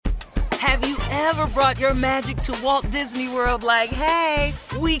Have you ever brought your magic to Walt Disney World like, hey,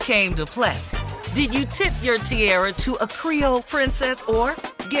 we came to play? Did you tip your tiara to a Creole princess or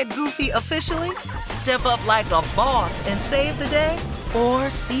get goofy officially? Step up like a boss and save the day? Or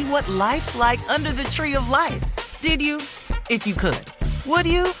see what life's like under the tree of life? Did you? If you could. Would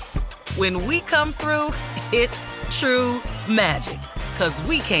you? When we come through, it's true magic. 'Cause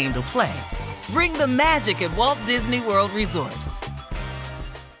we came to play. Bring the magic at Walt Disney World Resort.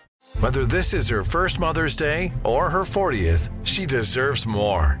 Whether this is her first Mother's Day or her 40th, she deserves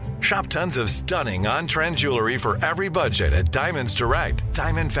more. Shop tons of stunning on-trend jewelry for every budget at Diamonds Direct.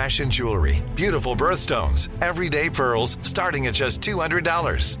 Diamond fashion jewelry, beautiful birthstones, everyday pearls starting at just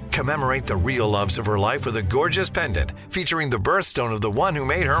 $200. Commemorate the real loves of her life with a gorgeous pendant featuring the birthstone of the one who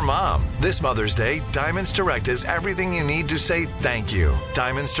made her mom. This Mother's Day, Diamonds Direct is everything you need to say thank you.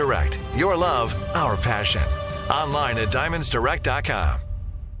 Diamonds Direct, your love, our passion. Online at diamondsdirect.com.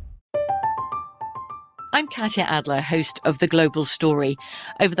 I'm Katya Adler, host of The Global Story.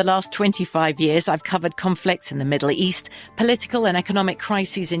 Over the last 25 years, I've covered conflicts in the Middle East, political and economic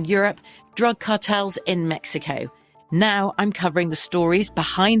crises in Europe, drug cartels in Mexico. Now I'm covering the stories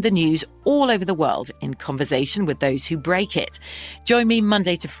behind the news all over the world in conversation with those who break it. Join me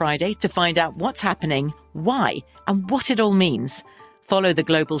Monday to Friday to find out what's happening, why, and what it all means. Follow The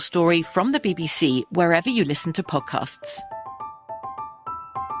Global Story from the BBC wherever you listen to podcasts.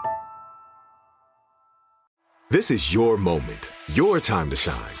 This is your moment, your time to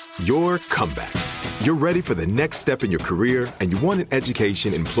shine, your comeback. You're ready for the next step in your career, and you want an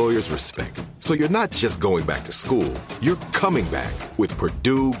education employers respect. So you're not just going back to school, you're coming back with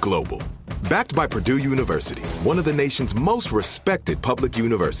Purdue Global. Backed by Purdue University, one of the nation's most respected public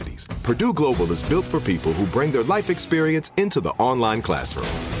universities, Purdue Global is built for people who bring their life experience into the online classroom.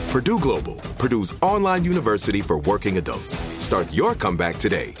 Purdue Global, Purdue's online university for working adults. Start your comeback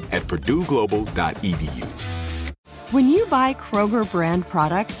today at purdueglobal.edu. When you buy Kroger brand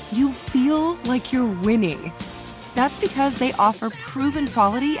products, you feel like you're winning. That's because they offer proven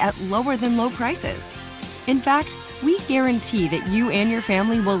quality at lower than low prices. In fact, we guarantee that you and your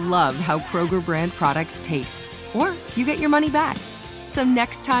family will love how Kroger brand products taste, or you get your money back. So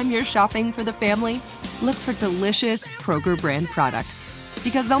next time you're shopping for the family, look for delicious Kroger brand products,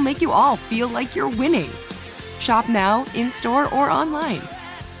 because they'll make you all feel like you're winning. Shop now, in-store, or online.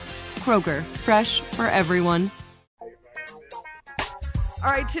 Kroger, fresh for everyone. All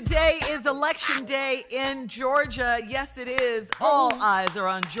right, today is Election Day in Georgia. Yes, it is. All eyes are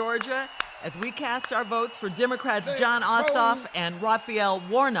on Georgia as we cast our votes for Democrats Jon Ossoff and Raphael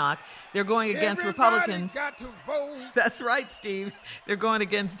Warnock. They're going against Republicans. Got to vote. That's right, Steve. They're going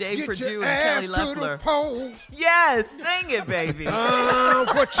against Dave Get Perdue your and Kelly ass to the Loeffler. polls. Yes, sing it, baby.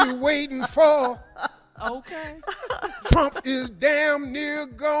 What you waiting for? Okay. Trump is damn near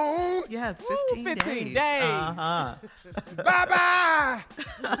gone. Yes, 15 days. Uh-huh. Bye-bye.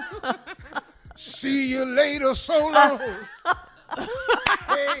 See you later, so long.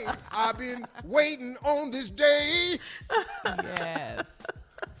 Hey, I've been waiting on this day Yes.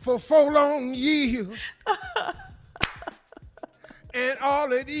 for 4 long years. And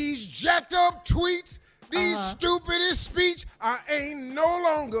all of these jacked up tweets, these stupidest speech, I ain't no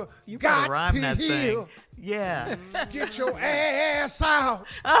longer You better got rhyme to that hear. thing. Yeah. Get your ass out.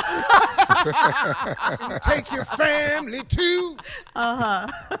 And take your family too. I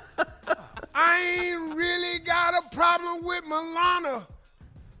ain't really got a problem with Milana.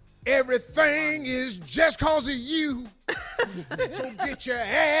 Everything is just cause of you. So get your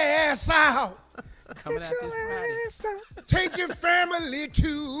ass out. Coming Get out your this Friday. ass out. Take your family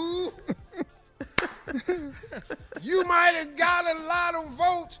too. You might have got a lot of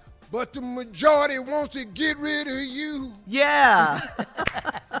votes, but the majority wants to get rid of you. Yeah.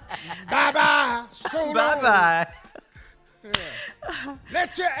 Bye-bye. So long. Bye-bye.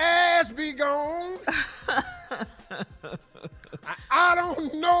 Let your ass be gone. I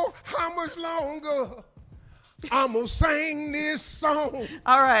don't know how much longer I'm going to sing this song.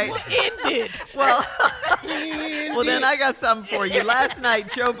 All right. End it. Well, End well, then it. I got something for you. Last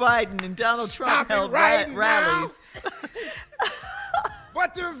night, Joe Biden and Donald Trump Stop it held right rallies. now.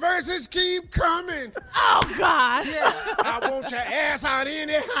 But the verses keep coming. Oh, gosh. I want your ass out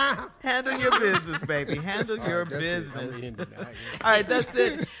anyhow. Handle your business, baby. Handle your That's it. I'm business. ending that. All right, that's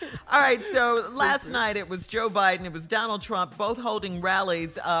it. All right, so last night it was Joe Biden, it was Donald Trump, both holding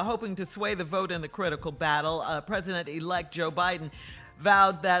rallies, hoping to sway the vote in the critical battle. President-elect Joe Biden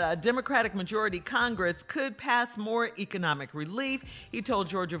vowed that a Democratic majority Congress could pass more economic relief. He told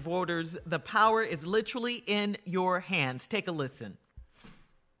Georgia voters, the power is literally in your hands. Take a listen.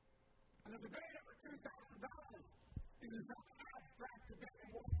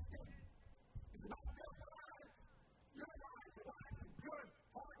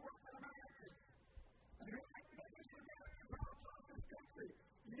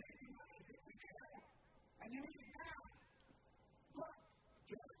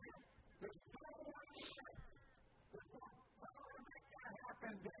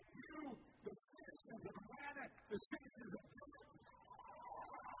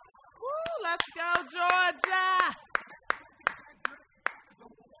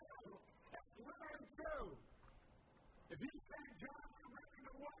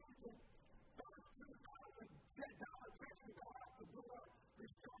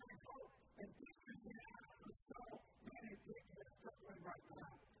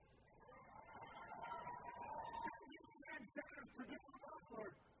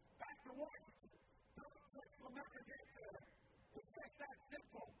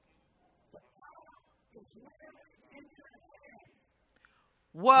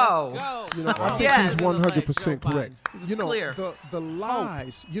 Whoa. You know, I think Yes. he's 100% correct. You know, Clear. the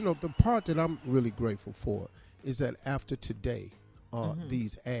lies, you know, the part that I'm really grateful for is that after today,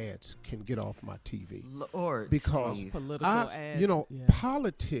 these ads can get off my TV. Lord, Because Steve. Political ads. you know, yeah.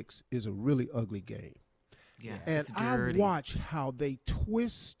 politics is a really ugly game. Yeah, And it's I dirty. watch how they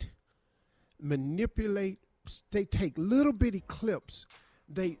twist, manipulate. They take little bitty clips.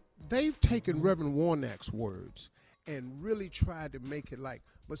 They've taken Reverend Warnock's words and really tried to make it like.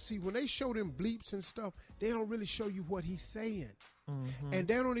 But see, when they show them bleeps and stuff, they don't really show you what he's saying, and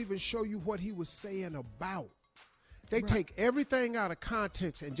they don't even show you what he was saying about. They take everything out of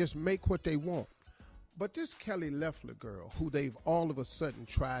context and just make what they want. But this Kelly Loeffler girl, who they've all of a sudden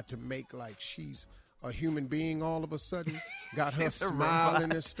tried to make like she's a human being all of a sudden, got her She's a smiling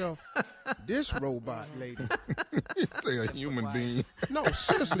robot. and stuff. This robot lady. Say a human being. No,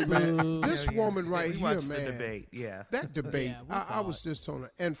 seriously, man. This woman right we here, watched man. the debate. Yeah. That debate, Yeah, we I saw was it. just on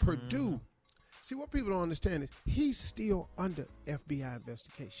it. And Purdue, see, what people don't understand is he's still under FBI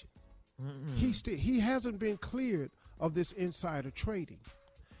investigation. He hasn't been cleared of this insider trading.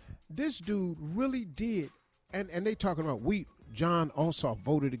 This dude really did, and they talking about John Ossoff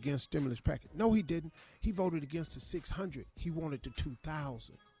voted against stimulus package. No, he didn't. He voted against the 600. He wanted the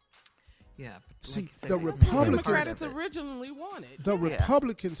 2,000. Yeah. but See, like you said, the they- Republicans- Democrats originally wanted. The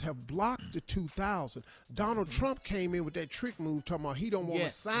Republicans have blocked the 2,000. Donald Trump came in with that trick move talking about he don't want to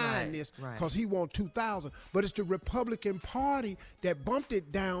Yes. sign Right, this right. because he wants 2,000. But it's the Republican Party that bumped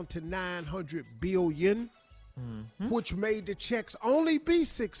it down to 900 billion, which made the checks only be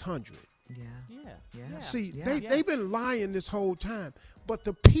 600. Yeah. Yeah. See, Yeah. they've been lying this whole time. But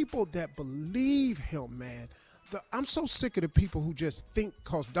the people that believe him, man, I'm so sick of the people who just think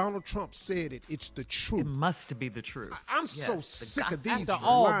because Donald Trump said it, it's the It truth. must be the truth. I'm Yes, so the sick of gospel. these After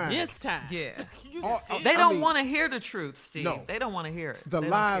all lying. this time. Yeah. You Oh, still- They I don't mean- want to hear the truth, Steve. No. They don't want to hear it. The They don't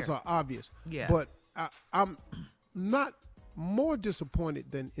lies care. are obvious. Yeah. But I'm not more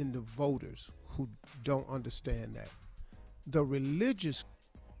disappointed than in the voters who don't understand that. The religious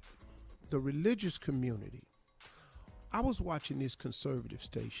community. I was watching this conservative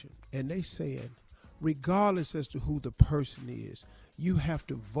station, and they saying, regardless as to who the person is, you have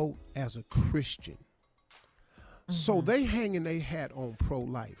to vote as a Christian. So they hanging their hat on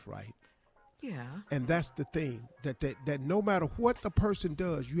pro-life, right? Yeah. And that's the thing, that no matter what the person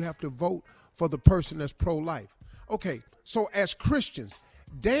does, you have to vote for the person that's pro-life. Okay, so as Christians,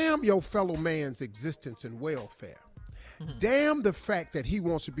 damn your fellow man's existence and welfare. Damn the fact that he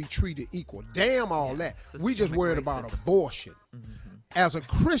wants to be treated equal. Damn all that. We just systemic worried about racism. abortion. As a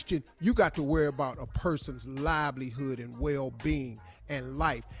Christian, you got to worry about a person's livelihood and well-being and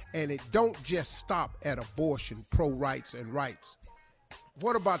life. And it don't just stop at abortion, pro-rights, and rights.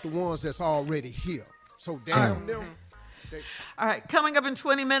 What about the ones that's already here? So damn them. All right, coming up in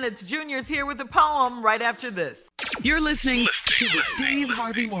 20 minutes, Junior's here with a poem right after this. You're listening to the Steve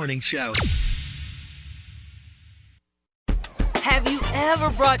Harvey Morning Show. Have you ever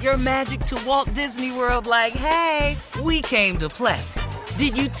brought your magic to Walt Disney World like, hey, we came to play?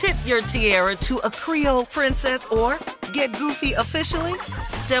 Did you tip your tiara to a Creole princess or get goofy officially?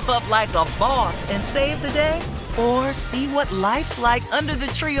 Step up like a boss and save the day? Or see what life's like under the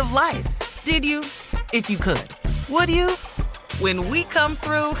tree of life? Did you? If you could. Would you? When we come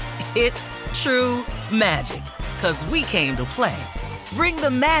through, it's true magic. 'Cause we came to play. Bring the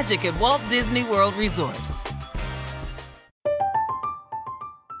magic at Walt Disney World Resort.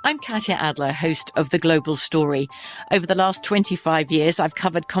 I'm Katya Adler, host of The Global Story. Over the last 25 years, I've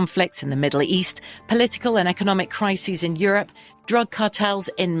covered conflicts in the Middle East, political and economic crises in Europe, drug cartels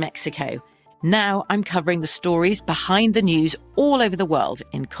in Mexico. Now I'm covering the stories behind the news all over the world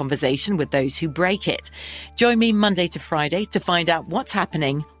in conversation with those who break it. Join me Monday to Friday to find out what's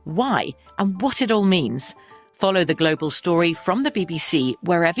happening, why, and what it all means. Follow The Global Story from the BBC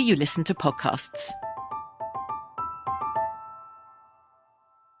wherever you listen to podcasts.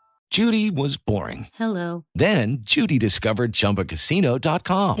 Judy was boring. Hello. Then Judy discovered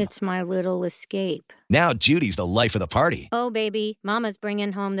ChumbaCasino.com. It's my little escape. Now Judy's the life of the party. Oh, baby, mama's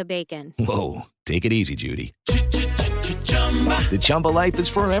bringing home the bacon. Whoa, take it easy, Judy. The Chumba life is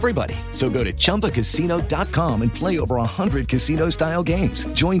for everybody. So go to ChumbaCasino.com and play over 100 casino-style games.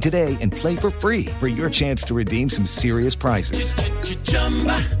 Join today and play for free for your chance to redeem some serious prizes.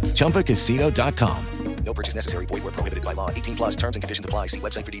 ChumbaCasino.com. No purchase necessary. Void where prohibited by law. 18+ terms and conditions apply. See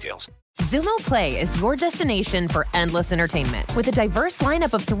website for details. Xumo Play is your destination for endless entertainment. With a diverse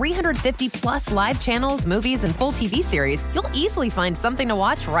lineup of 350-plus live channels, movies, and full TV series, you'll easily find something to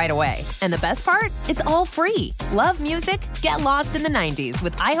watch right away. And the best part? It's all free. Love music? Get lost in the 90s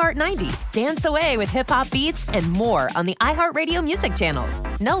with iHeart 90s, dance away with hip-hop beats, and more on the iHeartRadio music channels.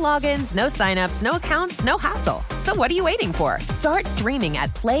 No logins, no signups, no accounts, no hassle. So what are you waiting for? Start streaming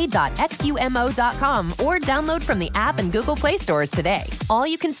at play.xumo.com or download from the app and Google Play stores today. All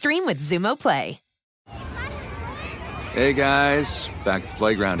you can stream with Xumo Play. Hey guys, back at the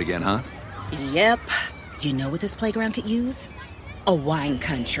playground again, huh? Yep. You know what this playground could use? A wine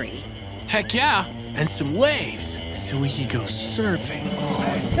country. Heck yeah, and some waves so we could go surfing.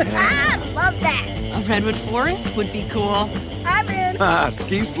 Oh, yeah. Love that. A redwood forest would be cool. I'm in.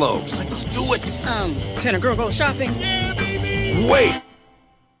 Ski slopes. Let's do it. Can a girl go shopping? Yeah, baby. Wait.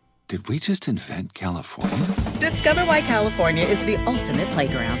 Did we just invent California? Discover why California is the ultimate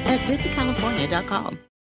playground at visitcalifornia.com.